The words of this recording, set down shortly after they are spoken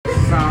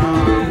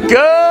song.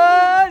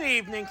 Good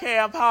evening,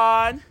 Camp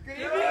Han.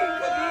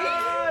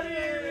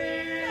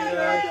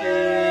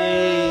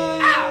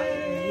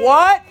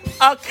 What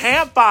a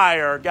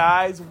campfire,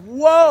 guys.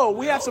 Whoa,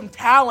 we have some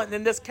talent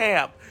in this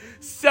camp.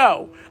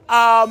 So,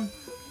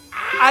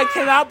 I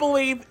cannot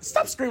believe...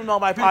 Stop screaming on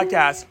my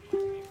podcast.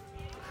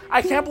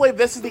 I can't believe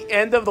this is the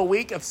end of the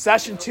week of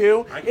Session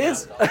 2.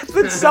 It's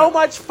been so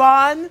much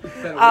fun.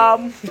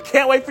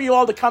 Can't wait for you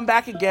all to come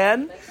back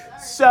again.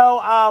 So,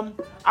 I'm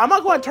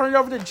not going to turn it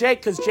over to Jake,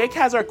 because Jake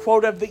has our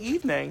quote of the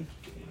evening.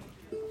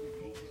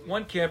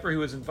 One camper who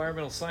was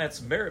Environmental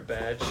Science Merit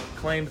Badge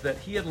claimed that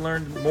he had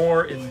learned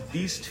more in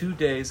these 2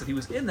 days that he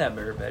was in that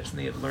Merit Badge than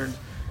he had learned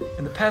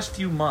in the past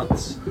few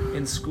months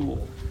in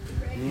school.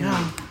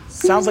 Yeah,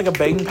 sounds like a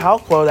Baden Powell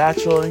quote,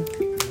 actually.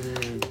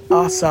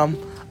 Awesome.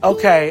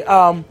 Okay,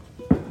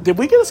 did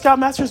we get a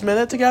Scoutmaster's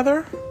Minute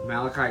together?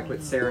 Malachi,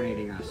 quit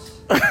serenading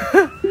us.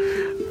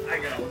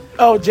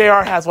 Oh,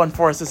 JR has one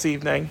for us this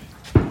evening.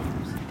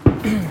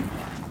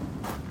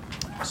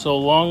 So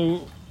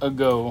long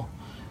ago,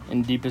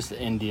 in deepest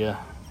India,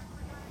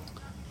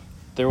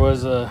 there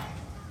was a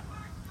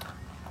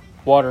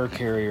water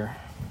carrier,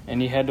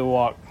 and he had to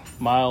walk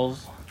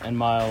miles and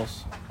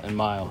miles and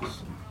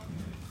miles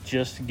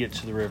just to get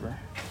to the river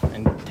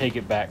and take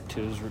it back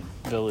to his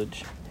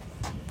village.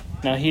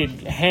 Now, he had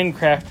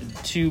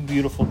handcrafted 2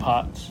 beautiful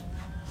pots,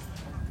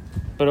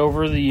 but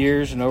over the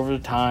years and over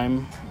the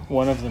time,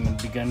 one of them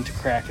had begun to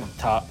crack at the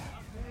top.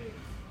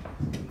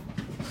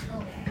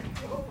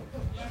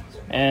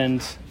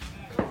 And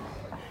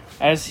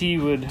as he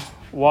would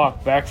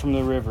walk back from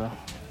the river,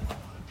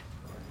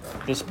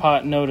 this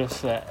pot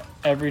noticed that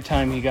every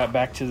time he got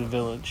back to the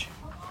village,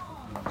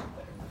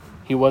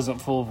 he wasn't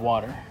full of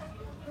water.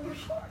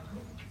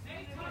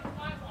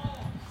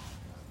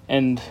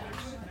 And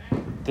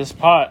this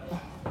pot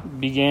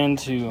began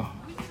to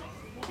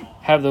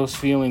have those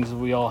feelings that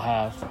we all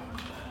have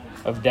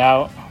of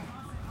doubt,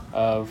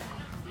 of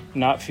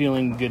not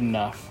feeling good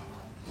enough.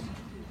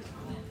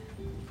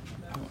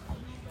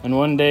 And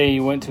one day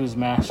he went to his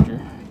master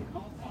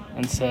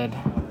and said,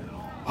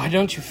 "Why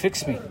don't you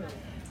fix me?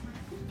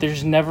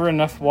 There's never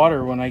enough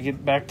water when I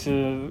get back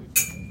to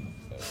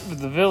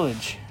the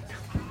village."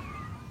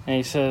 And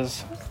he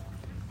says,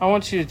 "I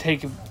want you to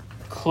take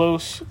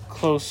close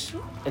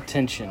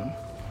attention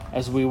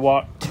as we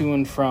walk to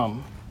and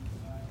from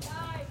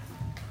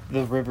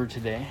the river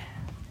today."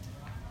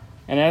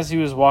 And as he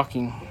was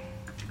walking,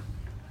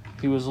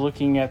 he was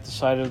looking at the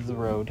side of the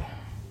road.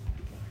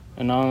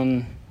 And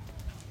on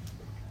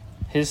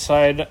his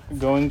side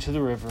going to the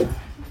river,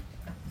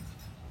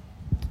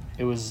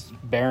 it was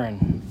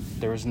barren.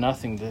 There was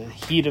nothing. The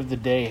heat of the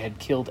day had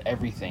killed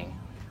everything.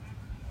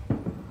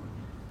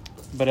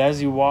 But as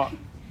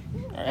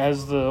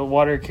the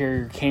water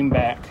carrier came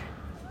back,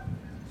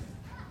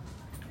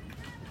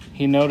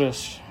 he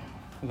noticed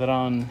that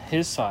on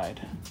his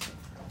side,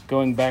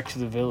 going back to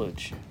the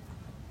village,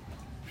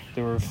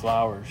 there were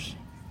flowers.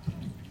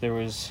 There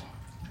was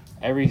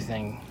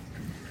everything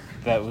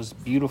that was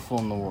beautiful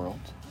in the world.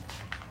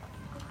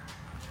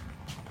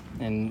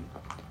 And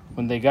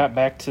when they got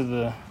back to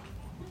the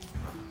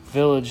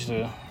village,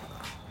 the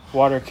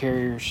water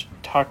carriers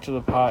talked to the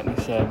pot and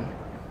he said,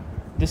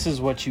 "This is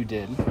what you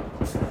did.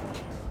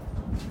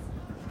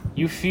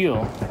 You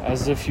feel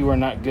as if you are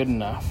not good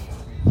enough.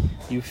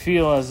 You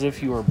feel as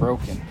if you are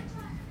broken.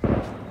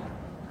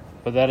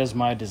 But that is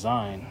my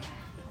design.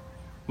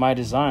 My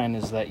design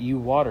is that you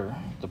water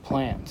the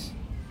plants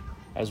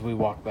as we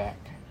walk back."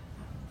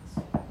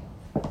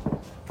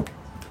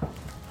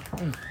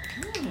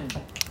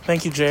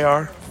 Thank you,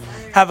 JR.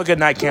 Have a good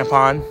night, Camp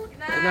Han.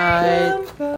 Good night.